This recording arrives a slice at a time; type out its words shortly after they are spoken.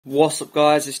What's up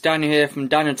guys, it's Daniel here from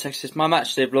Daniel Texas, my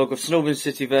matchday vlog of St Albans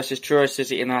City versus Truro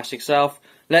City in the Ashik South.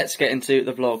 Let's get into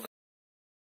the vlog.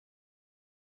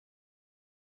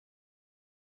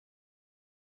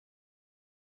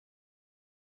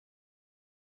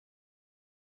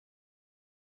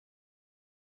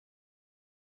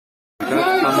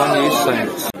 I'm on you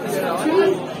Saints.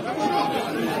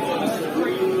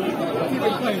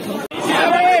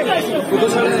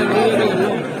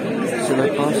 Should I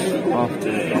pass?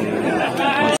 After.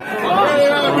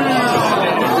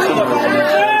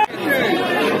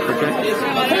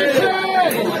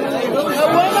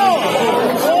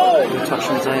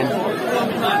 Touching zone.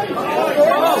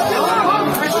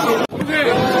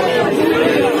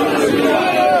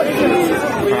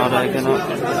 Crowd again up.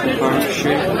 Trying to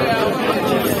shoot.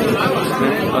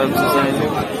 Over to zone.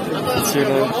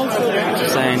 Truro. Back to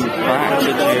zone. Back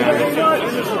to Truro.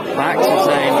 Back to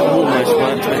zone. Almost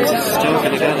worked, but it's still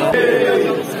going to get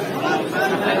there.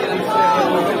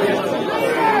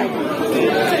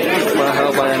 Well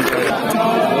held by MJ.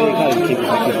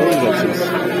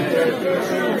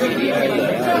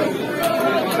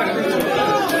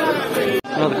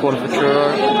 Another corner for Truro.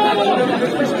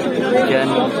 Again,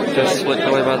 just slipped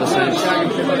away by the Saints.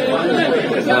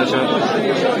 Good pleasure.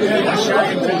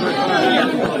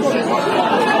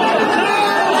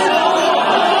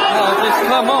 Oh, just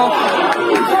come off.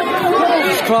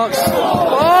 It's Clark's. Oh!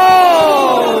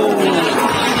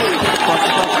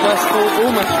 Clark's first ball,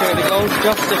 almost created a goal,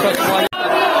 just deflected by.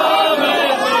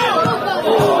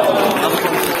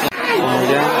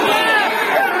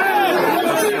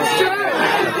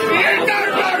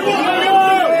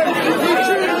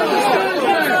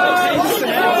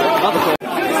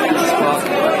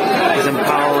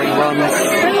 Empowering runs,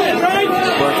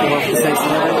 working well for the Saints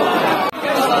tonight.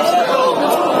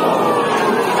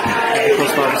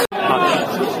 Crossbars, touch.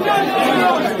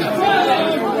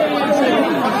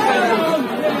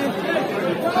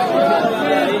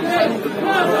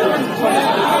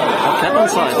 Kept on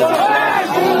side.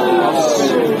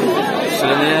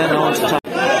 Still in the air, no one's touch.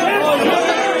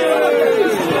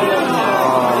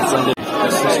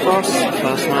 This is Cross,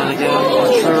 first man again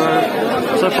on Truro.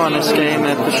 So far in this game,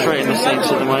 they're frustrating the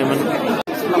Saints at the moment.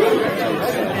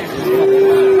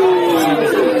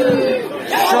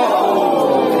 Shot!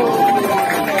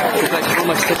 Deflection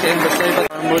almost took it in, but saved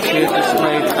by Wood, who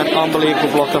displayed an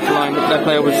unbelievable block off line. Their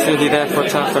player was really there for a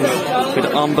tap and with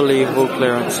unbelievable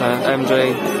clearance.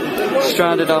 MJ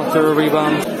stranded after a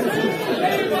rebound. Not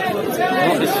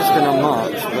this has been on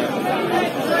March, but I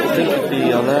think it'd be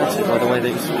alerted by the way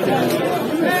that he's been,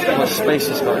 how much space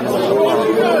he's got in the middle of the park.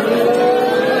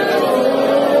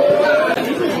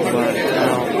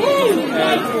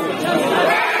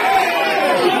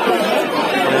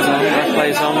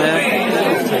 Plays on there.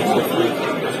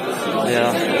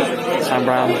 Yeah, Sam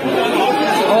Brown.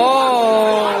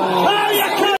 Oh!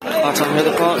 Back on the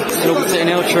other part. St Albans City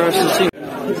 0, Truro City.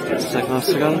 Second half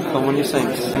to go. Come on, you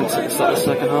Saints. Start the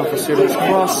second half for students.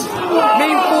 Cross.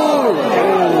 Meaningful!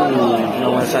 Oh!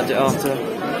 No one's had it after.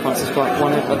 Francis Clark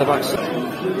won it at the back.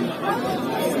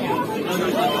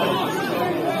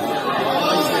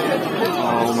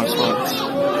 Oh, almost worked.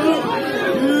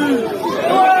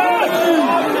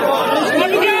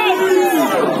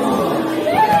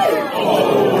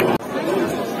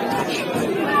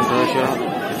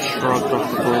 Shrugged off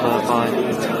the ball there by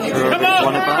Truro.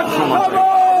 Won it back from Andre.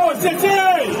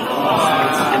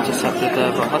 Intercepted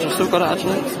there, but Hutch still got it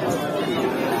actually.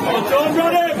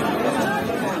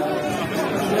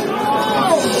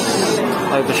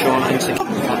 Over Sean into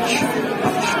Hutch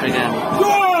again.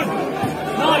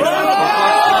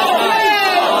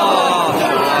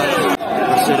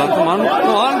 Come on.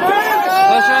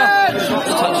 Pleasure.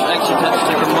 Extra touch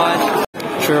taken wide.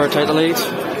 Truro take the lead.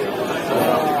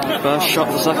 First shot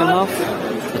for the second half.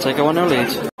 They take a 1-0 lead.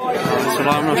 So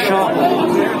Lionel shot.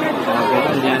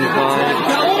 In the end by.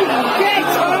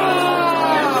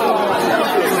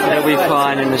 They'll be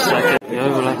fine in the second. The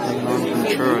overlapping run from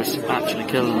Truro is actually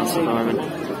killing us at the moment.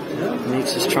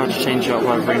 Needs to try to change it up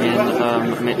by bringing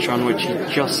Mitch on, which he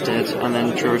just did, and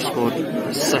then Truro scored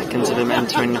seconds of him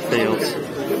entering the field.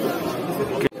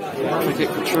 Good free kick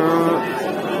for Truro.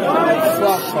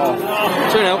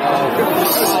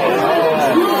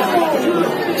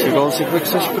 2-0. 2 goals in quick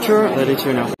session for Truro. They do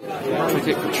 2-0. Free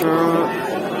kick for Truro.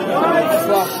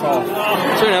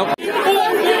 2-0.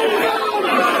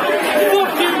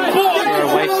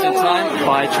 Truro wasting time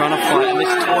by trying to fight. And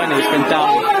this tournament has been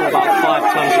down for about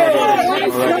 5 times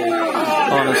already.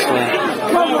 Honestly.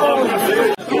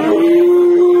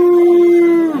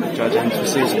 Judge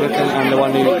receives booking, and the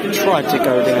one who tried to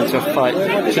go into a fight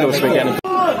should also be getting.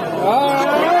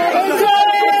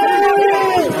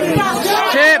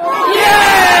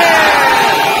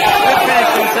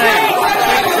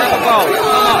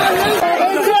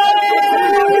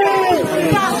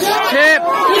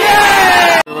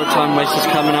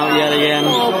 chances coming out yet again.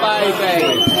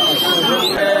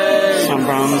 Sam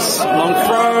Brown's long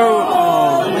throw.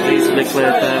 Oh, easily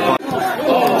cleared there by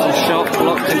shot,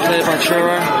 blocked and cleared by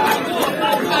Truro.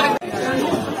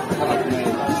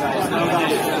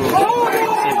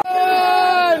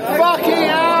 Fucking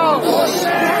hell!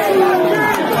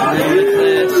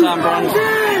 Sam Brown.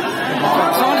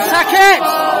 Someone sack it!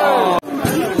 Oh.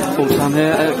 Full time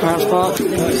here at Clarence Park.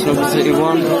 St Albans City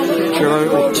 1,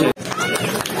 Truro 2.